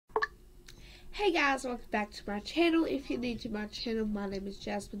Hey guys, welcome back to my channel. If you're new to my channel, my name is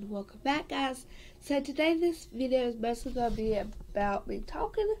Jasmine. Welcome back, guys. So today this video is mostly going to be about me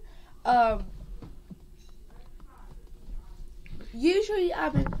talking. Usually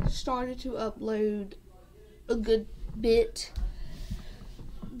I've been starting to upload a good bit,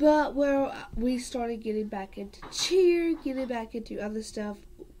 but where we started getting back into cheer, getting back into other stuff,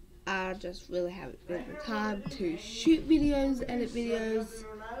 I just really haven't found the time to shoot videos, edit videos.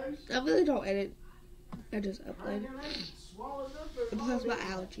 I really don't edit. I just upload. And plus my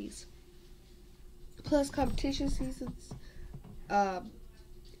allergies. Plus competition seasons.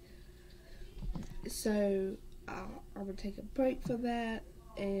 So I'm gonna take a break from that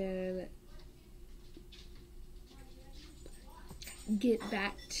and get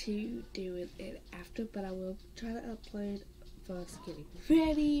back to doing it after. But I will try to upload for us getting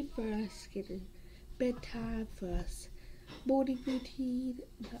ready, for us getting bedtime, for us morning routine.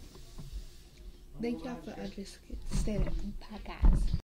 Thank y'all for understanding. Bye, guys.